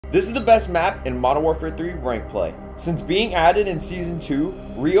This is the best map in Modern Warfare 3 rank play. Since being added in Season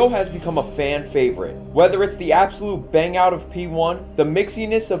 2, Rio has become a fan favorite. Whether it's the absolute bang out of P1, the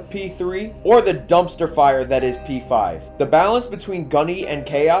mixiness of P3, or the dumpster fire that is P5. The balance between gunny and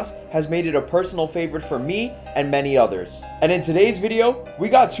chaos has made it a personal favorite for me and many others. And in today's video, we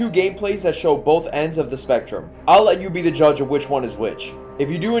got two gameplays that show both ends of the spectrum. I'll let you be the judge of which one is which. If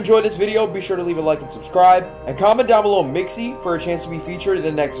you do enjoy this video, be sure to leave a like and subscribe, and comment down below Mixie for a chance to be featured in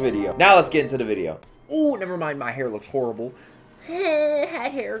the next video. Now let's get into the video. Ooh, never mind, my hair looks horrible.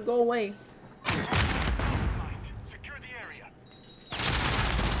 Hat hair, go away. Secure the area.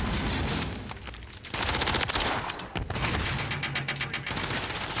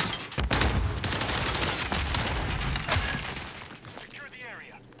 Secure the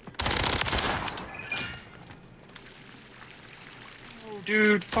area. Oh,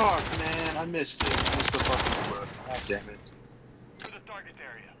 dude, fuck, man. I missed it. I missed the fucking bullet. God damn it. To the target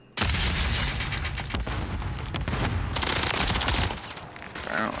area.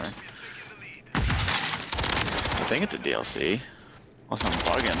 Apparently. I think it's a DLC. Unless I'm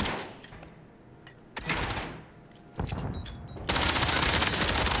bugging.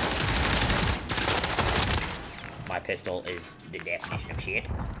 My pistol is the definition of shit.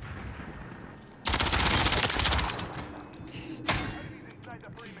 Inside the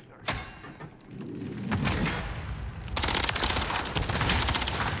perimeter.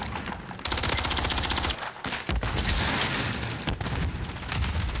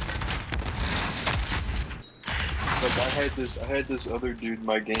 Like, I had this other dude in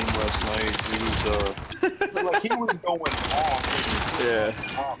my game last night who was, like, he was going off. Yeah.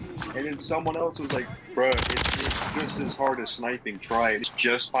 And then someone else was like, bruh, it's just as hard as sniping. Try it. It's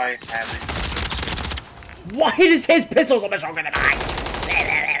just by having... Why does his pistol so much stronger than mine?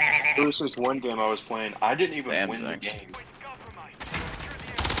 There was this one game I was playing. I didn't even Damn, win the Zienx. game.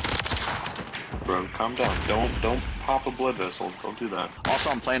 Bro, calm down. Don't pop a blood vessel. Don't do that. Also,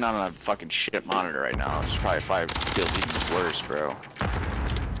 I'm playing on a fucking shit monitor right now. It's probably 5 feels even worse, bro.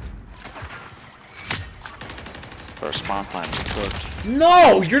 The response time's cooked.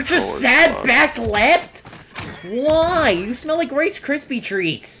 No, you're just Forward sad fuck. back left? Why? You smell like Rice Krispie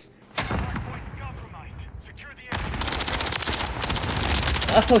treats.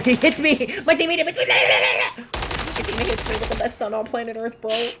 Oh, he hits me! My teammate hits me! My teammate hits me with the best stun on planet Earth, bro.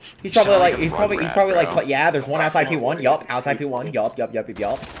 He's probably like, he's probably like, yeah, there's one outside P1, yup, outside P1, yup.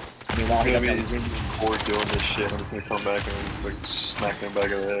 Meanwhile, he doesn't. He's gonna be bored doing this shit. I'm just gonna come back and like smack him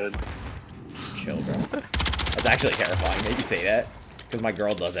back in the head. Chill, bro. That's actually terrifying. Maybe say that. Because my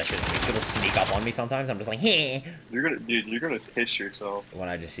girl does that shit to me. She'll sneak up on me sometimes. I'm just like, heh. You're gonna piss yourself. When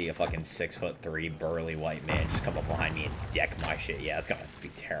I just see a fucking 6'3" burly white man just come up behind me and deck my shit, yeah, it's gonna be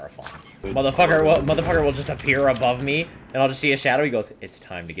terrifying. Motherfucker will just appear above me, and I'll just see a shadow. He goes, "It's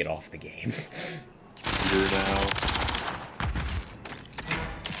time to get off the game." You're now.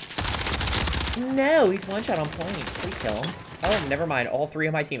 No, he's one shot on point. Please kill him. Oh, never mind. All 3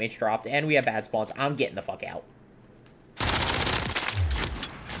 of my teammates dropped, and we have bad spawns. I'm getting the fuck out.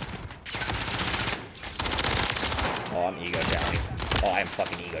 Oh, I'm ego challenging. Oh, I am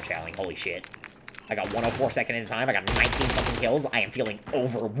fucking ego challenging. Holy shit. I got 104 second in time. I got 19 fucking kills. I am feeling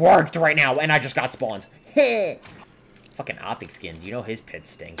overworked right now, and I just got spawns. Heh. Fucking optic skins. You know his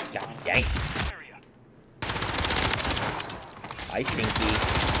pits stink. God dang. Hi, Stinky.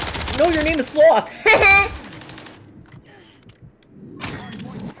 No, your name is Sloth.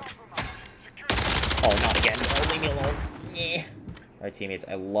 Oh, not again. Oh, leave me alone. Yeah. Alright, teammates,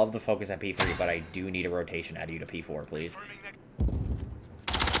 I love the focus at P3, but I do need a rotation out of you to P4, please.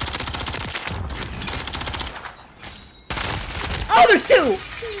 Oh, there's 2!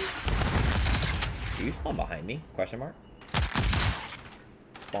 Do you spawn behind me? Question mark?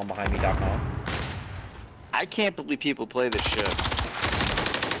 Spawn behind me.com. I can't believe people play this shit.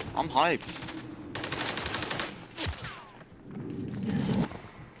 I'm hyped.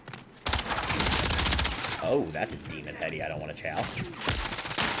 Oh, that's a demon heady. I don't want to chow.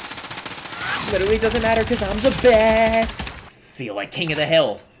 Literally doesn't matter because I'm the best. Feel like king of the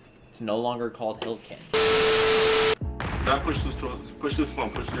hill. It's no longer called Hill King. That push this one, push this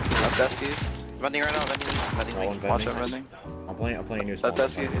one. Left Dusky. Running right now, running. Watch out, running. I'm playing new spawn.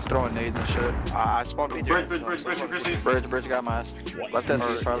 Left Dusky, he's throwing nades and shit. I spawned me there. Bridge got my ass. What? Left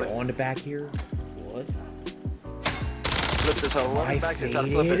Dusky, probably. On the back here? What? Flip this whole I back to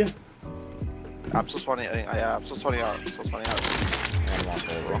flip faded? it. I'm still spawning, yeah, I'm still spawning out. I'm on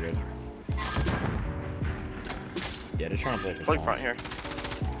full, we're good. Yeah, just trying to play for Flank front here.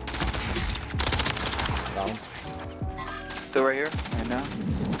 Down. Still right here? Right now.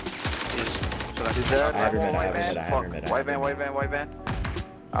 He's dead. I have your mid, I have your mid. White van.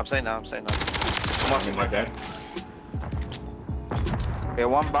 I'm saying no. I'm watching my guy. Yeah,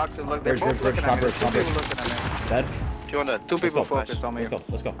 one box is looking. They're both looking at me. There's two people looking at me. Dead. Two people focused on me.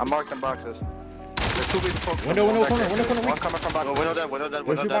 Let's go. I'm marked in boxes. There's two people focused. Window corner. One coming from boxes. Window dead.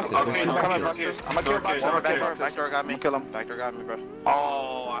 There's two boxes. I'm gonna kill boxes. Back door got me. Kill him. Back door got me, bro.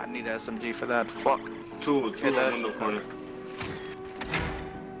 Oh, I need an SMG for that. Fuck. Two in the window corner.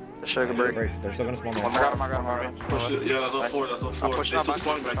 Sugar break. They're still gonna spawn I got him. Push it. Yeah, that's all four. They still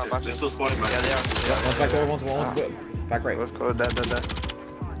spawning back there. They still spawning back there. Yeah, they are. One's back there, one's good. Back right. Let's go. Dead.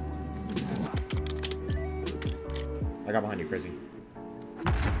 I got behind you, crazy.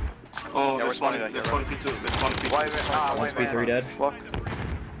 Oh, Yeah, they're spawning P2. They're spawning P2. One's P3 dead. Fuck.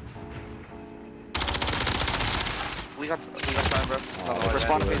 We got time, bro.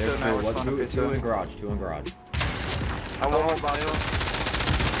 Respond to P2 now. Two in garage. I will hold box.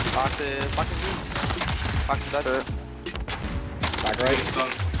 Boxes dead. Back right.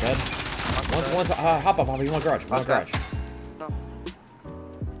 Dead. One's hop up on me. One garage. No.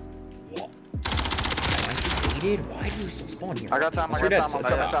 What? Why do you still spawn here? I got time. Stay birds. I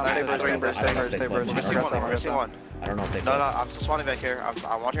don't know if they No, I'm still spawning back here.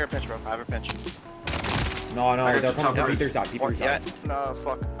 I want here a pinch, bro. I have a pinch. No, they're coming from P3 side. No,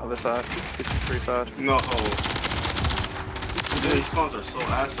 fuck. Other side. P3 side. No. Dude, these spawns are so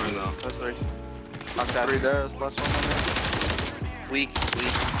ass right now. That's three. I'm dead. 3 there. Plus one on there. Weak.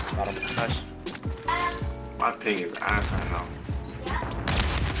 Got him. Nice. My ping is ass right now.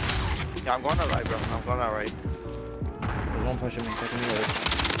 Yeah, I'm going out right, bro. There's one pushing me.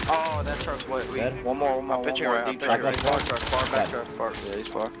 Oh, that truck's lit. Dead. One more. I'm pitching right. Deep Back truck. left, Far back truck. Far. Yeah, he's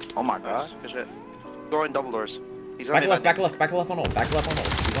far. Oh my god. Good shit. Going double doors. He's on Back me, left man. on hold.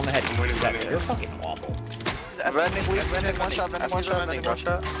 He's on the head. You're fucking awful. Vending, one shot.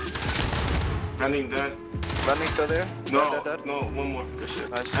 Running dead. Vending still there? No, Dead. no, one more. Good shit.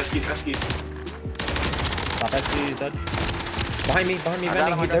 Nice. Eskies. Top SK's dead. Behind me, I got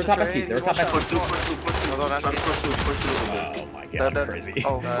vending. him, They're top I got SK's. you, They're top Trey. Push SK's. through. Hold on, Try to push through. Oh my god, Dead. crazy.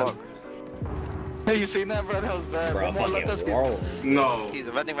 Oh fuck. Hey, you seen that, bro? That was bad. Bro, One more left fucking us. world. No. He's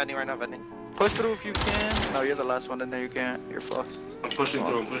vending right now, vending. Push through if you can. No, you're the last one in there. You can't. You're fucked. I'm pushing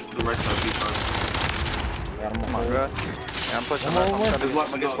through. I'm pushing to the right side. B-side. Got him Oh my on god. Yeah, I'm pushing. One more. I'm gonna There's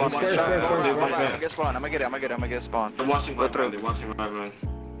one- get spawn. no, I'm there's gonna one- get spawn. I'm gonna get spawn. They're watching Go right through. man. They're watching right man.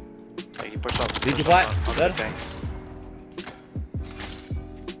 Like, you push up. DG flat. Dead.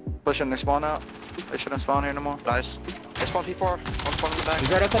 Pushing their spawn out. They shouldn't spawn here no more. Nice. They spawn P4. One spawn in the back. He's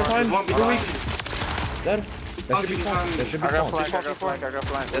right outside of time. One Super weak. behind. Dead. That should be spawn. I got flank. We got spawn. We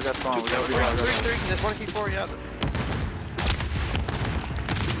got spawn. We got Three. There's one P4, yeah.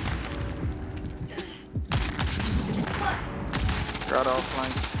 Got all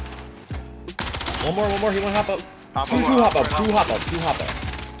flank. One more. He won't hop up. Two hop up.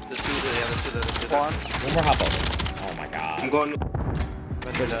 There's two there. Spawn. One more hop up. Oh my god. I'm going.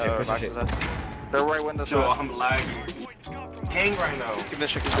 Push the shit. They're right window Yo, side. I'm lagging. Hang right now. Keep this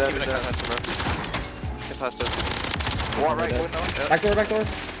shit. Keep Dead, it dead. past it, bro. Get past it. One right window. Back door. What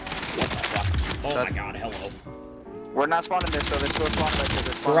the fuck? Oh my god, hello. We're not spawning this, so there's still spawn back here.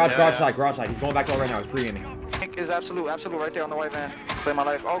 Garage side. He's going back door right now. He's pre-aiming. Pink is absolute right there on the white van. Play my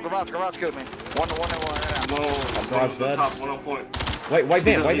life. Oh, garage killed me. One. No. Garage One dead. top, one on point. Wait, white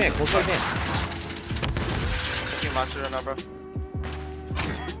van. Close white van. Taking monster right now, bro.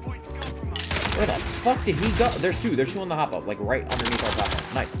 Where the fuck did he go? There's two on the hop up, like right underneath our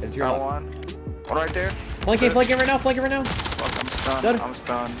platform. Nice. It's your Got left. one right there. Flanking right now. Fuck, Dead. I'm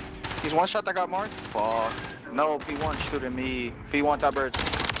stunned. He's one shot that got marked. Fuck. No, P1 shooting me. P1 top birds.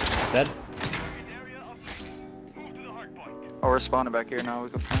 Dead. Oh, we're spawning back here now. We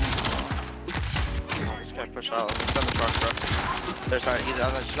can find. This guy push out. He's on the truck, bro. Their side. She's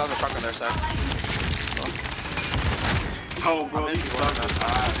on the truck on their side. Oh, bro, these suckers.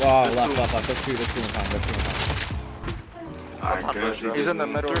 Oh, left. There's two in time. He's in the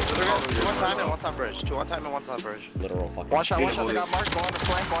middle. Two one time and one time bridge. Literal fucking. One shot that got marked. Go on the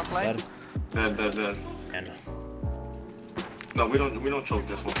flank. One flank. Dead. Dead. And No, we don't choke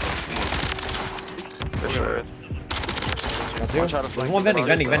this one. For sure. got two. There's one vending.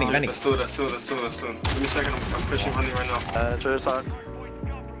 Let's do it. Give me a second. I'm pushing honey right now. Sure talk.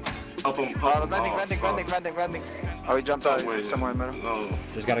 Help him. Vending. Oh, he jumped out Wait, somewhere in the middle. No.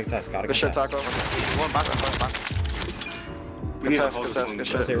 Just gotta contest. Good shit, Taco. One back. We need to Good hold test, this one. good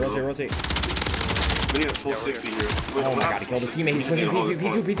shit. Rotate. We need a full 60 here. Oh my god, he killed his teammate. He's pushing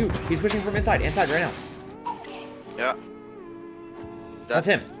P2. He's pushing from inside right now. Yeah. That's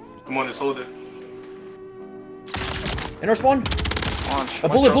him. Come on, let's hold it. Inner spawn. Launch. A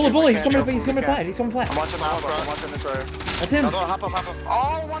bullet. He's coming plat. He's coming plat. I'm watching the hop up. I'm watching this right here. That's him. Another one, hop up.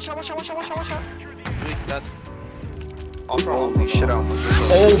 Oh, one shot. That's Holy shit, I almost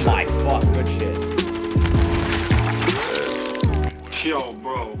missed. Oh my fuck. Good shit. Yo,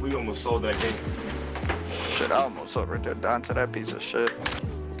 bro, we almost sold that game. Shit, I almost sold right there. Down to that piece of shit.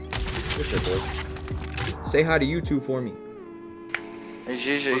 Good shit, boys. Say hi to you two for me. Hey,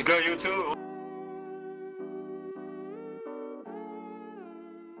 GG. Let's go, you too.